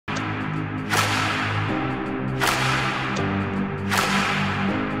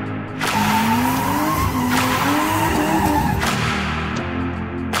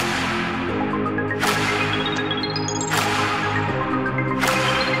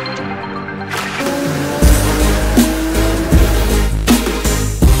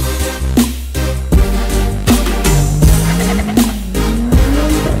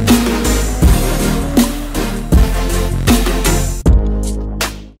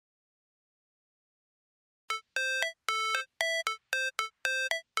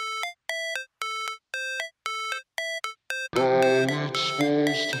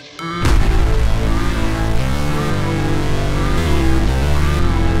Never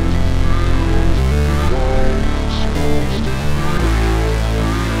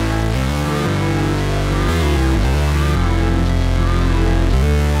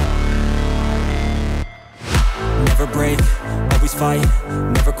break, always fight,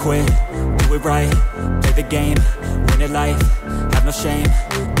 never quit, do it right, play the game, win it life, have no shame,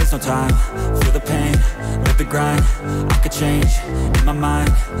 there's no time, feel the pain, live the grind, I could change, in my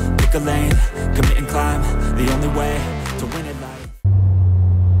mind, pick a lane, commit and climb, the only way to win it life.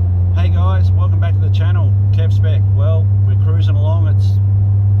 Hey guys, welcome back to the channel, kevSpec. Well, we're cruising along, it's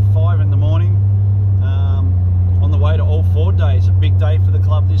 5 in the morning, on the way to All Ford Day. It's a big day for the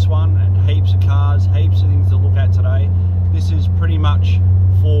club, this one, and heaps of cars, heaps of things to look at today. This is pretty much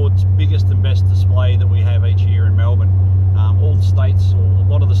Ford's biggest and best display that we have each year in Melbourne. All the states, or a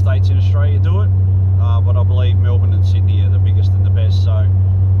lot of the states in Australia do it, but I believe Melbourne and Sydney are the biggest and the best. So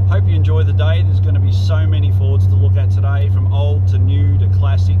hope you enjoy the day. There's going to be so many Fords to look at today, from old to new to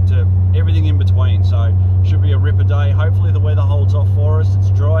classic to everything in between. So should be a ripper day. Hopefully the weather holds off for us. It's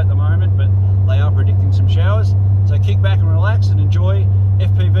dry at the moment, but they are predicting some showers. So kick back and relax and enjoy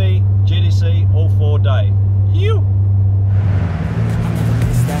Fpvgtc All Ford Day. You.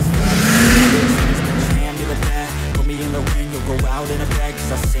 Put me in the ring, you'll go out in a bag,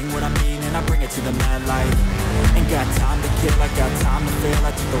 cause I sing what I mean and I bring it to the mad light. Ain't got time to kill, I got time to feel.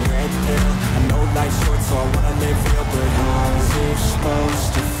 I took the red pill, I know life's short so I wanna live real. But how's it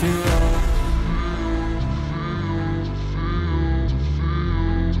supposed to feel?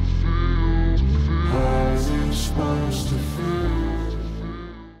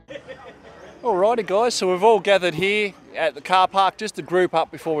 Alrighty guys, so we've all gathered here at the car park just to group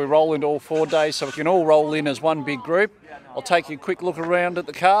up before we roll into All Ford Day, so we can all roll in as one big group. I'll take you a quick look around at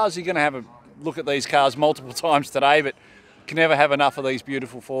the cars. You're going to have a look at these cars multiple times today, but can never have enough of these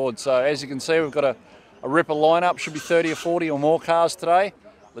beautiful Fords. So as you can see, we've got a ripper lineup, should be 30 or 40 or more cars today.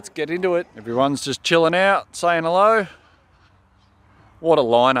 Let's get into it. Everyone's just chilling out, saying hello. What a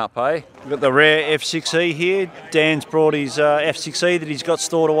lineup, eh? We've got the rare F6E here. Dan's brought his F6E that he's got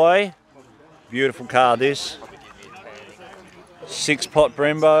stored away. Beautiful car this. 6-pot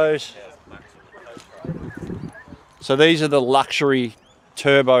Brembos. So these are the luxury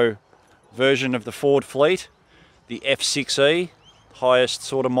turbo version of the Ford fleet. The F6E, highest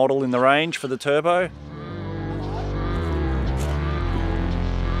sort of model in the range for the turbo.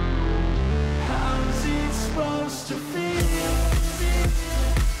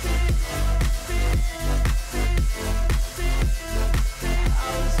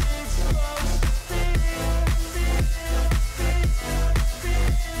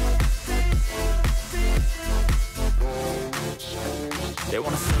 They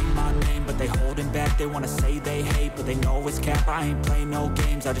wanna say my name, but they holding back. They wanna say they hate, but they know it's cap. I ain't play no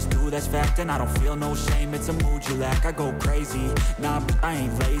games, I just do that's fact. And I don't feel no shame, it's a mood you lack. I go crazy, nah, but I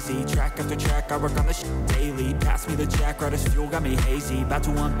ain't lazy. Track after track, I work on this shit daily. Pass me the jack, right as fuel, got me hazy. About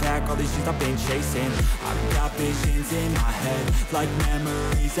to unpack all these shit I've been chasing. I've got visions in my head, like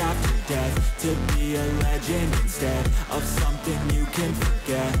memories after death. To be a legend instead of something you can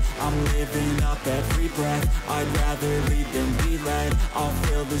forget. I'm living up every breath, I'd rather lead than be led. I'll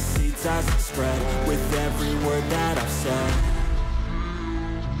fill the seats as I spread with every word that I've said.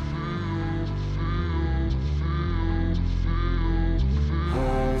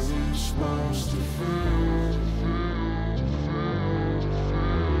 How's it supposed to feel?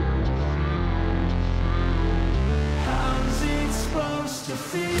 How's it supposed to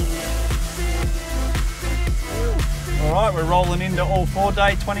feel? Alright, we're rolling into All Ford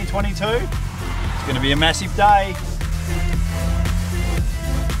Day 2022. It's going to be a massive day.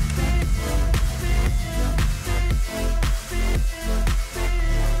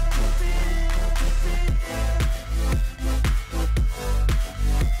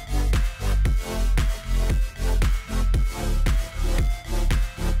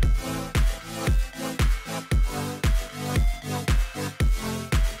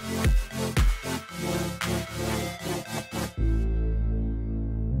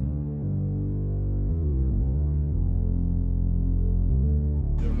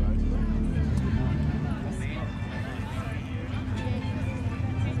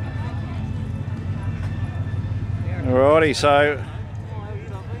 Alrighty, so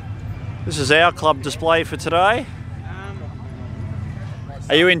this is our club display for today.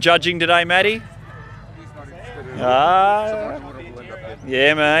 Are you in judging today, Matty? Yeah,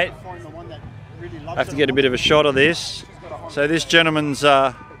 mate. I have to get a bit of a shot of this. So this gentleman's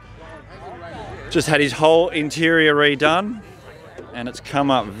just had his whole interior redone, and it's come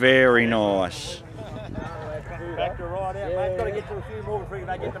up very nice. Back to right out, mate. Got to get to a few more before you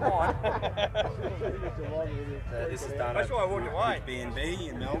make get the mine. This is done. That's why I walked away. B&B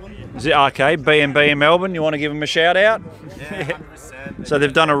in Melbourne. Is it okay? B&B in Melbourne. You want to give them a shout out? Yeah, 100%. So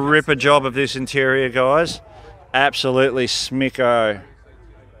they've done a ripper job of this interior, guys. Absolutely smicko.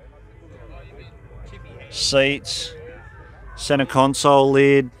 Seats, center console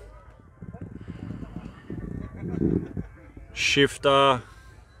lid, shifter,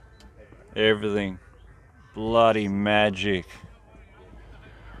 everything. Bloody magic.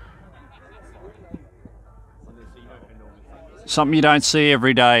 Something you don't see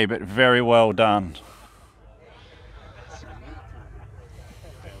every day, but very well done.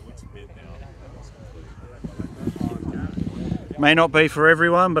 May not be for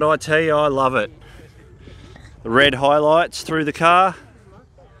everyone, but I tell you, I love it. The red highlights through the car.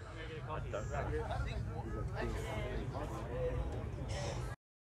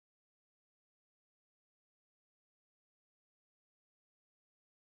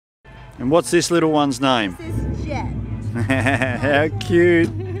 And what's this little one's name? This is Jet. How cute.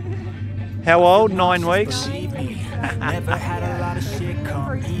 How old? 9 weeks? Never had a lot of shit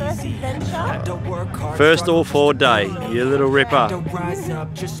come easy. Had to work hard. First all 4 day, you little ripper. Had to rise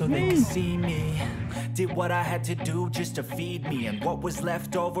up just so they could see me. Did what I had to do just to feed me, and what was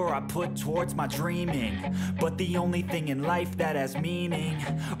left over I put towards my dreaming. But the only thing in life that has meaning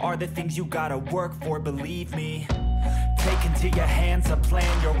are the things you gotta work for, believe me. Take into your hands a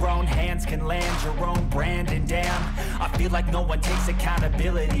plan, your own hands can land your own brand. And damn, I feel like no one takes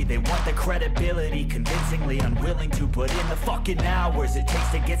accountability. They want the credibility, convincingly unwilling to put in the fucking hours it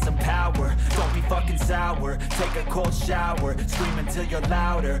takes to get some power. Don't be fucking sour, take a cold shower, scream until you're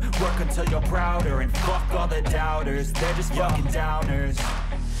louder, work until you're prouder, and fuck all the doubters, they're just fucking downers.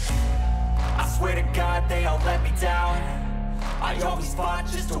 I swear to God they all let me down. I always fought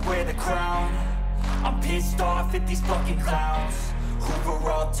just to wear the crown. I'm pissed off at these fucking clowns who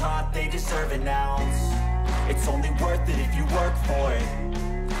were all taught they deserve an ounce. It's only worth it if you work for it.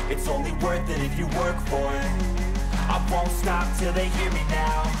 It's only worth it if you work for it. I won't stop till they hear me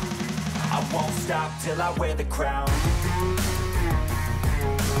now. I won't stop till I wear the crown.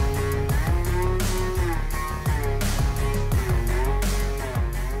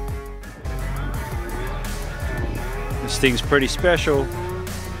 This thing's pretty special.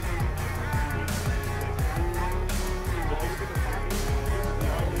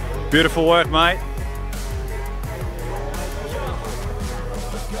 Beautiful work, mate.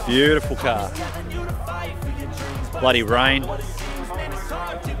 Beautiful car. Bloody rain.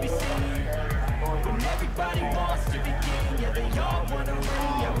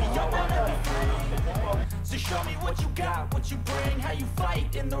 So show me what you got, what you bring, how you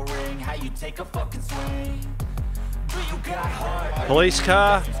fight in the ring, how you take a fucking swing. Do you got heart? Police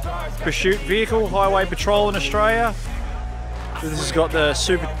car, pursuit vehicle, highway patrol in Australia. This has got the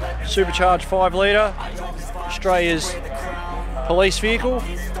supercharged 5 litre, Australia's police vehicle.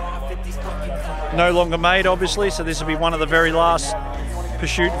 No longer made, obviously, so this will be one of the very last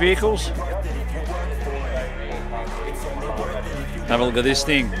pursuit vehicles. Have a look at this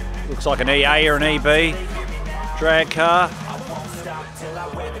thing. Looks like an EA or an EB drag car.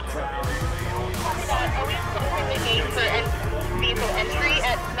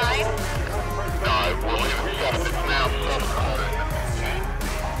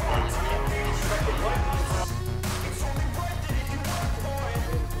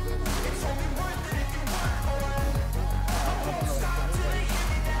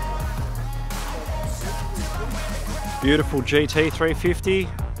 Beautiful GT 350.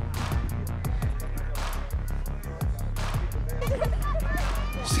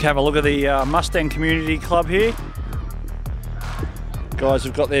 Just have a look at the Mustang Community Club here. Guys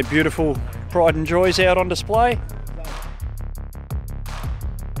have got their beautiful pride and joys out on display.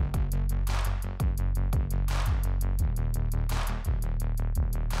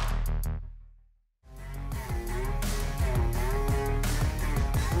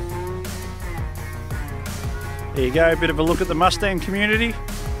 There you go, a bit of a look at the Mustang community.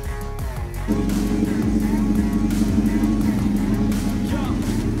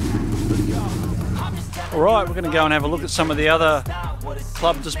 Alright, we're going to go and have a look at some of the other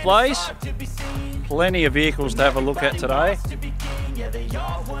club displays. Plenty of vehicles to have a look at today.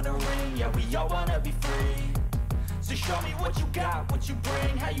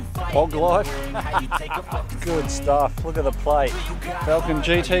 Hog life. Good stuff. Look at the plate. Falcon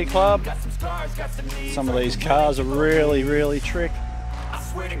GT Club. Some of these cars are really, really trick.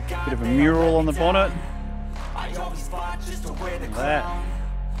 Bit of a mural on the bonnet. Look at that.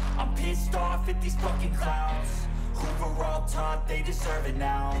 I'm pissed off at these fucking clowns who were all taught they deserve an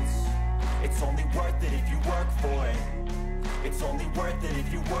ounce. It's only worth it if you work for it. It's only worth it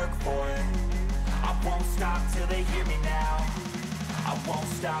if you work for it. I won't stop till they hear me now. I won't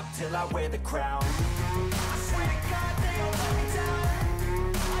stop till I wear the crown. I swear to God they all let me down.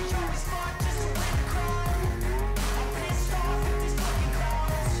 I always fought just to win the crown. I'm pissed off at these fucking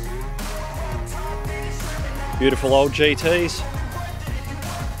clowns. On top, they deserve it now. Beautiful old GTs.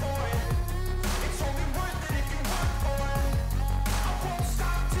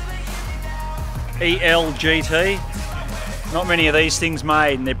 ELGT. Not many of these things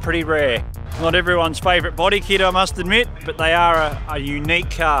made, and they're pretty rare. Not everyone's favourite body kit, I must admit, but they are a unique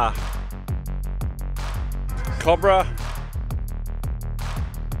car. Cobra.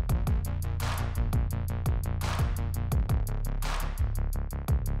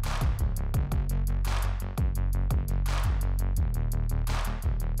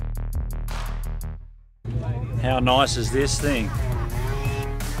 How nice is this thing?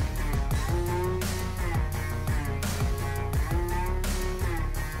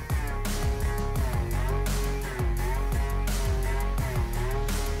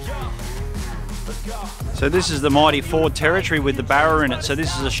 So this is the mighty Ford Territory with the Barra in it. So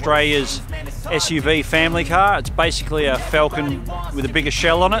this is Australia's SUV family car. It's basically a Falcon with a bigger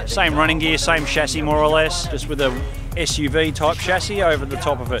shell on it. Same running gear, same chassis more or less, just with a SUV type chassis over the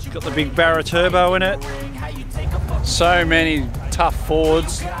top of it. Got the big Barra turbo in it. So many tough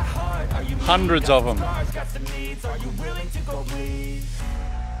Fords, hundreds of them.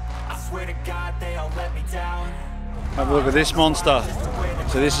 Have a look at this monster.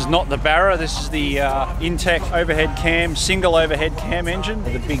 So this is not the Barra, this is the Intec overhead cam, single overhead cam engine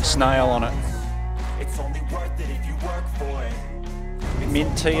with a big snail on it.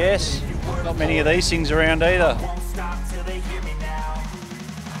 Mint TS, not many of these things around either.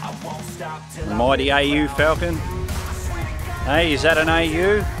 The mighty AU Falcon. Hey, is that an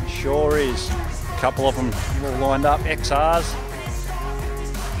AU? Sure is. A couple of them all lined up, XRs.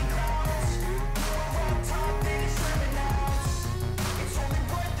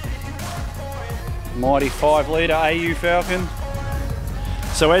 Mighty 5-litre AU Falcon.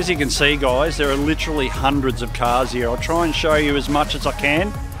 So as you can see guys, there are literally hundreds of cars here. I'll try and show you as much as I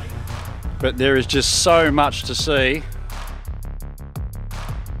can, but there is just so much to see.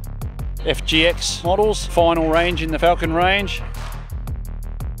 FGX models, final range in the Falcon range.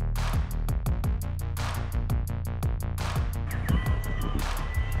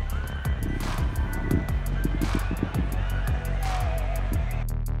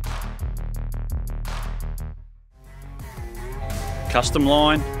 Custom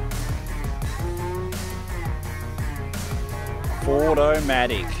line,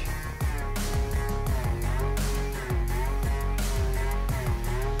 Ford-O-Matic.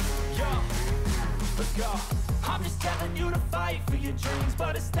 I'm just telling you to fight for your dreams,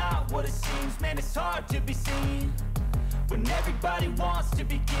 but it's not what it seems. Man, it's hard to be seen when everybody wants to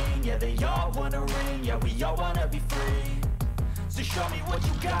be king. Yeah, they all want a ring. Yeah, we all want to be free. So show me what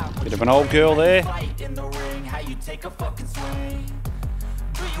you got. Bit of an old girl there. Fight in the ring, how you take a fucking swing.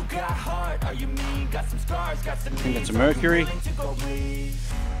 Do you got heart? Are you mean? Got some scars, got some. I think it's a Mercury.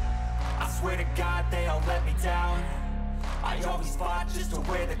 I swear to God, they all let me down. I always fought just to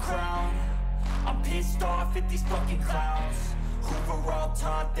wear the crown. I'm pissed off at these fucking clowns who were all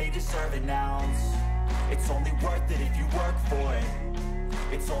taught they deserve it now. It's only worth it if you work for it.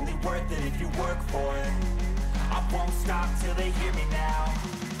 It's only worth it if you work for it. I won't stop till they hear me now.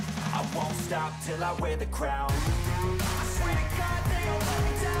 I won't stop till I wear the crown. I swear to God they all let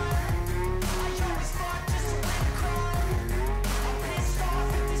me down. I always fought just to wear the crown. I'm pissed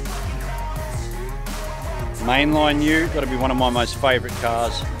off at these fucking clowns. Mainline U, got to be one of my most favourite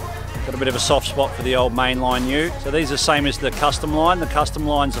cars. Got a bit of a soft spot for the old mainline U. So these are the same as the custom line. The custom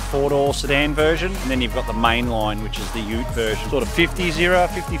line's a 4-door sedan version, and then you've got the mainline, which is the ute version. Sort of 50s era,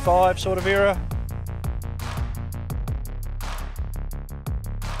 55 sort of era.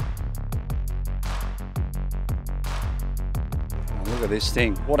 Oh, look at this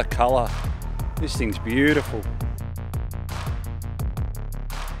thing, what a colour. This thing's beautiful.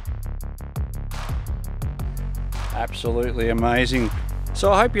 Absolutely amazing.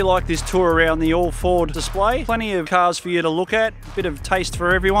 So I hope you like this tour around the all Ford display. Plenty of cars for you to look at, a bit of taste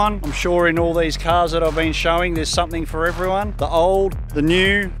for everyone. I'm sure in all these cars that I've been showing, there's something for everyone. The old, the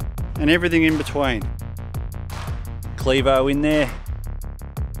new, and everything in between. Clevo in there.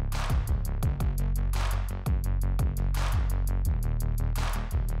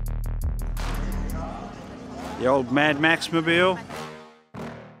 The old Mad Max mobile.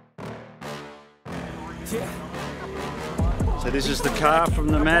 So this is the car from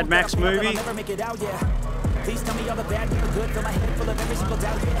the Mad Max movie.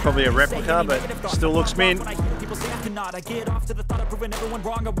 Probably a replica, but still looks mint. people say I cannot. I get off to the thought of proving everyone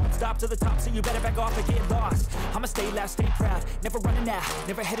wrong. I won't stop to the top, so you better back off and get lost. I'ma stay loud, stay proud, never running out,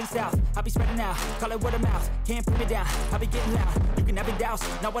 never heading south. I'll be spreading out, call it word of mouth. Can't put me down, I'll be getting loud. You can have your doubts,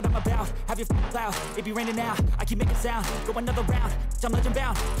 not what I'm about. Have your cloud, it be raining now. I keep making sound, go another round. I'm legend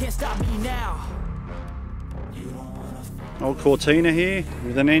bound, can't stop me now. Old Cortina here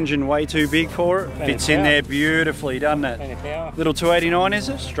with an engine way too big for it. Fits in there beautifully, doesn't it? Little 289 is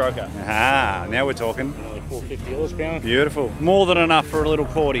it? Stroker. Ah, now we're talking. 450 horsepower. Beautiful. More than enough for a little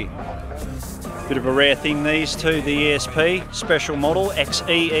Cordy. Bit of a rare thing, these two, the ESP, special model,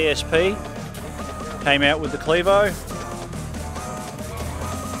 XE ESP. Came out with the Clevo.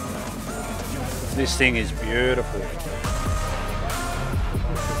 This thing is beautiful.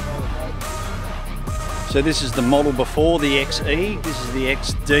 So this is the model before the XE, this is the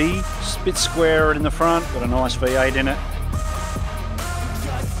XD, bit squarer in the front, got a nice V8 in it.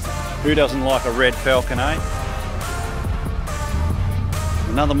 Who doesn't like a red Falcon, eh?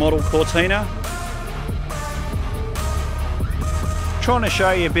 Another model Cortina. Trying to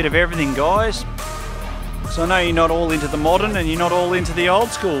show you a bit of everything, guys. So I know you're not all into the modern and you're not all into the old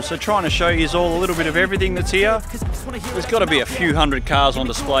school, so trying to show you all a little bit of everything that's here. There's got to be a few hundred cars on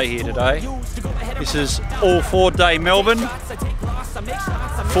display here today. This is all Ford Day Melbourne.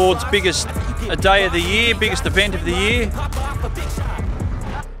 Ford's biggest day of the year, biggest event of the year.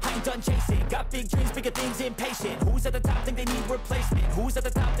 Got big dreams, bigger things, impatient. Who's at the top think they need replacement? Who's at the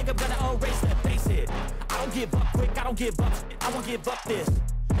top think I'm gonna erase them? Face it, I don't give up quick, I don't give up, I won't give up this.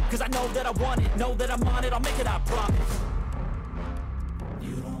 Cause I know that I want it, know that I'm on it, I'll make it, I promise.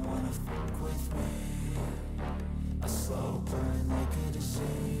 You don't wanna fuck with me. A slow burn like a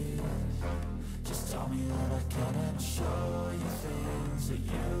disease. Just tell me that I can and show you things that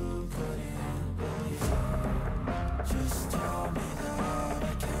you couldn't believe. Just tell me that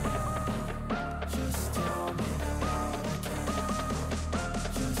I can. Just tell me that I can.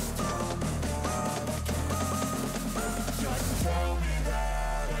 Just tell me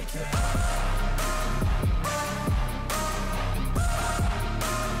that I can.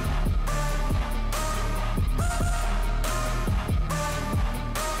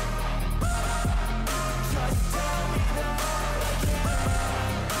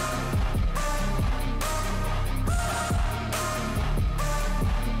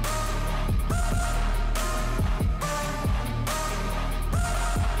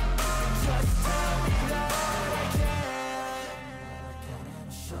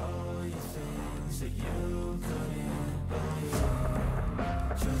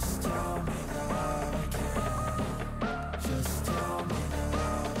 Just tell me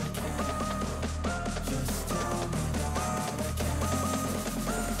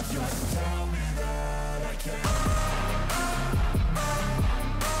that I can.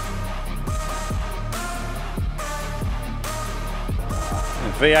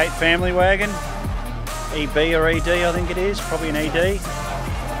 V8 family wagon, EB or ED I think it is, probably an ED.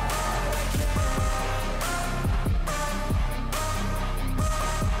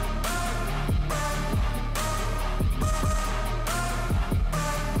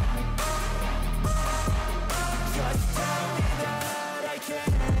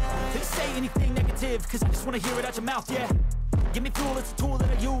 Cause I just wanna hear it out your mouth, yeah. Give me fuel, it's a tool that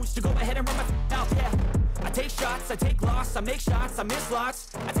I use to go ahead and run my mouth, yeah. I take shots, I take loss, I make shots, I miss lots.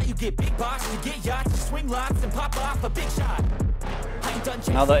 That's how you get big boss, you get yachts, you swing lots and pop off a big shot.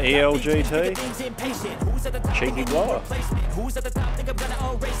 Another ELGT. Cheeky blower. Who's at the top think I'm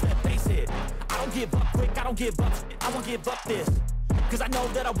gonna erase them? Face it, I don't give up quick, I don't give up, I won't give up this. Cause I know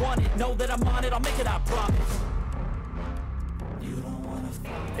that I want it, know that I'm on it, I'll make it, I promise.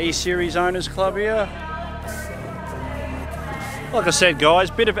 E-Series Owners Club here. Like I said,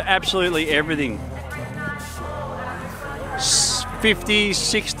 guys, bit of absolutely everything. 50s,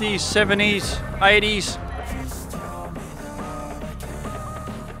 60s, 70s, 80s.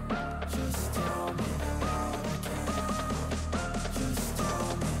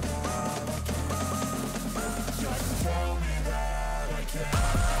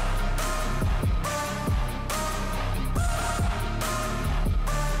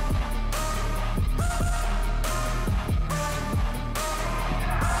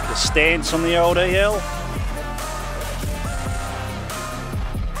 The stance on the old EL.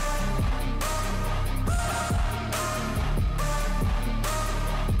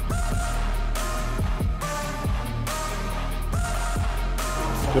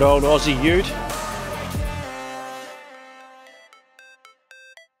 Good old Aussie Ute.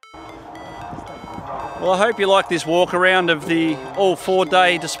 Well, I hope you like this walk around of the all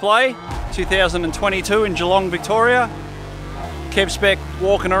 4-day display 2022 in Geelong, Victoria. kevSpec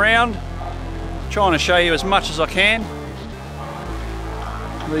walking around. Trying to show you as much as I can.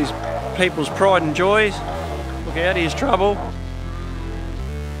 These people's pride and joys. Look out, here's trouble.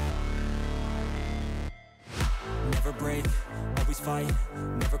 Never break, always fight,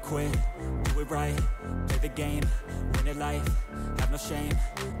 never quit, do it right, play the game, win it life, have no shame,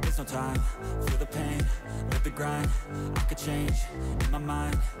 there's no time, feel the pain, live the grind, I could change, in my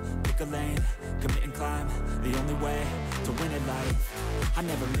mind, pick a lane, commit and climb, the only way to win it life, I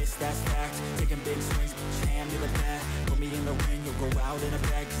never miss, that's fact, taking big swings, put your hand to the bat, put me in the ring, you'll go out in a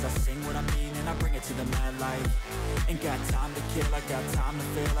bag, cause I sing what I mean and I bring it to the mad light, ain't got time to kill, I got time to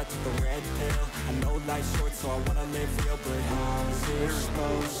feel, I took the red pill, I know life's short so I wanna live real, but how is it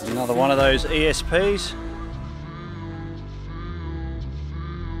supposed to Another one of those ESPs.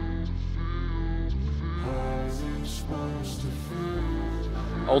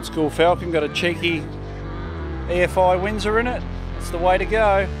 Old school Falcon, got a cheeky EFI Windsor in it. It's the way to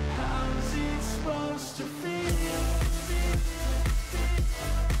go.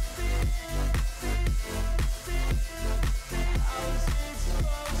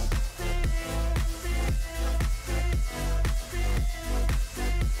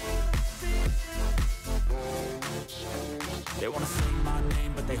 They wanna sing my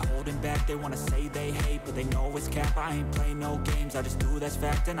name, but they holding back. They wanna say they hate, but they know it's cap. I ain't play no games, I just do that's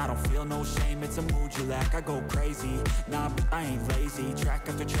fact. And I don't feel no shame, it's a mood you lack. I go crazy, nah, but I ain't lazy. Track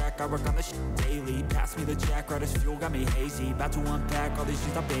after track, I work on this shit daily. Pass me the jack, right as fuel, got me hazy. About to unpack all these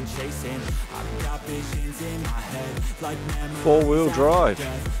shit I've been chasing. I've got visions in my head, like memories. Four-wheel drive.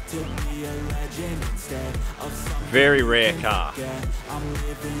 To be a legend instead of some Very rare car. I'm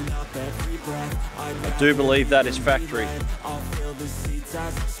living up every breath. I do believe that is factory. I'll fill the seats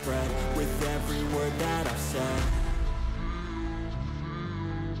as I spread with every word that I've said.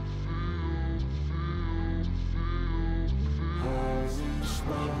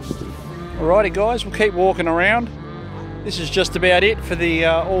 Alrighty guys, we'll keep walking around. This is just about it for the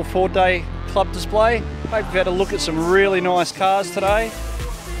all 4-day club display. Hope you've had a look at some really nice cars today.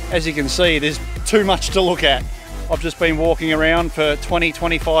 As you can see, there's too much to look at. I've just been walking around for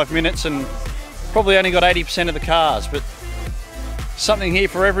 20-25 minutes and probably only got 80% of the cars, but something here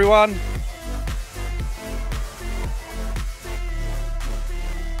for everyone.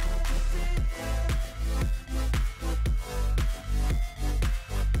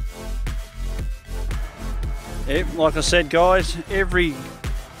 Yep, like I said guys, every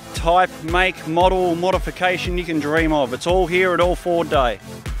type, make, model, modification you can dream of. It's all here at All 4-Day.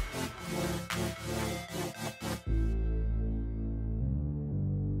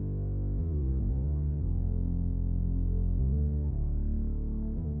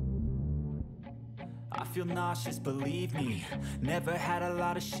 I feel nauseous, believe me. Never had a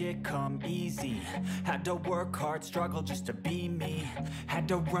lot of shit come easy. Had to work hard, struggle just to be me. Had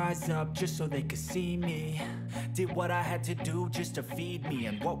to rise up just so they could see me. Did what I had to do just to feed me.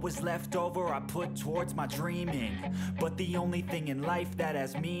 And what was left over I put towards my dreaming. But the only thing in life that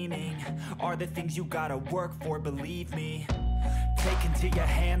has meaning are the things you gotta work for, believe me. Take into your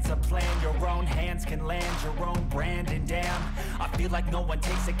hands a plan, your own hands can land your own brand. And damn, I feel like no one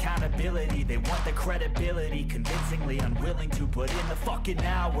takes accountability. They want the credibility, convincingly unwilling to put in the fucking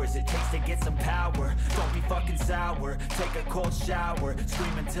hours it takes to get some power. Don't be fucking sour, take a cold shower,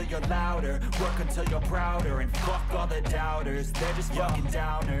 scream until you're louder, work until you're prouder. And fuck all the doubters, they're just fucking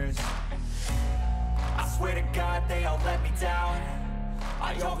downers. I swear to God they all let me down.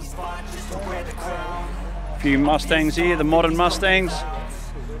 I always fought just to wear the crown. Few Mustangs here, the modern Mustangs.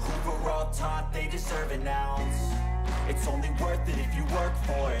 Who were all taught they deserve an ounce. It's only worth it if you work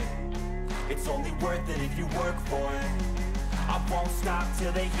for it. It's only worth it if you work for it. I won't stop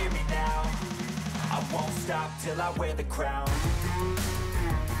till they hear me now. I won't stop till I wear the crown.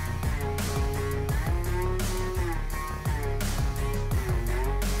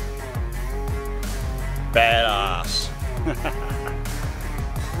 Badass.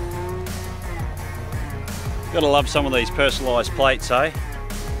 Gotta love some of these personalised plates, eh?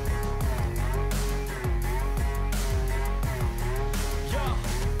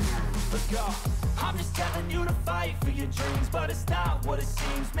 I'm just telling you to fight for your dreams, but it's not what it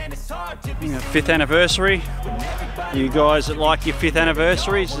seems. Man, it's hard to be 5th anniversary. You guys that like your 5th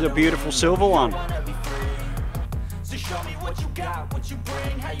anniversary, this is a beautiful silver one. So show me what you got, what you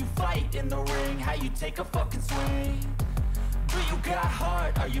bring, how you fight in the ring, how you take a fucking swing. Do you got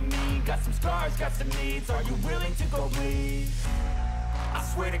heart? Are you mean? Got some scars, got some needs. Are you willing to go bleed? I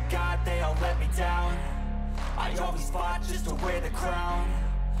swear to God they all let me down. I always fought just to wear the crown.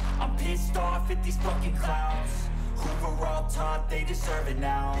 I'm pissed off at these fucking clowns who were all taught they deserve an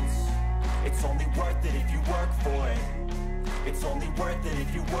ounce. It's only worth it if you work for it. It's only worth it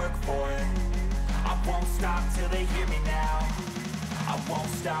if you work for it. I won't stop till they hear me now. I won't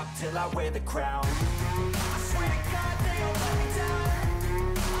stop till I wear the crown. I swear to God they don't let me down.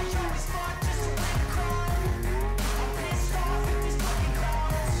 I always fought just to win the crown. I'm pissed off at these fucking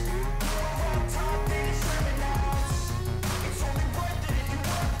clowns. On top they deserve it now. It's only worth it if you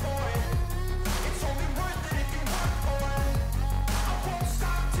work for it. It's only worth it if you work for it. I won't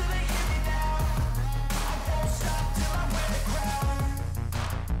stop till they hear me now. I won't stop till I wear the crown.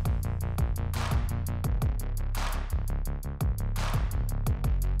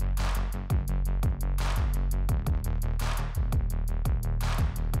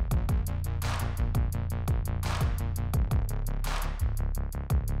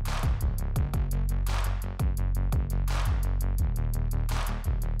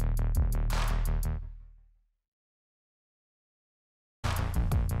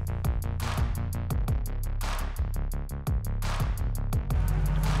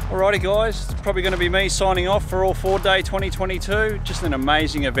 Alrighty guys, it's probably going to be me signing off for All Ford Day 2022. Just an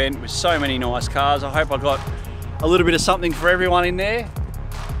amazing event with so many nice cars. I hope I got a little bit of something for everyone in there.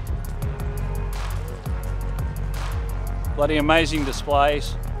 Bloody amazing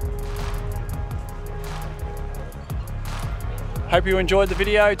displays. Hope you enjoyed the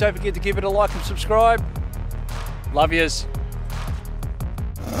video. Don't forget to give it a like and subscribe. Love yous.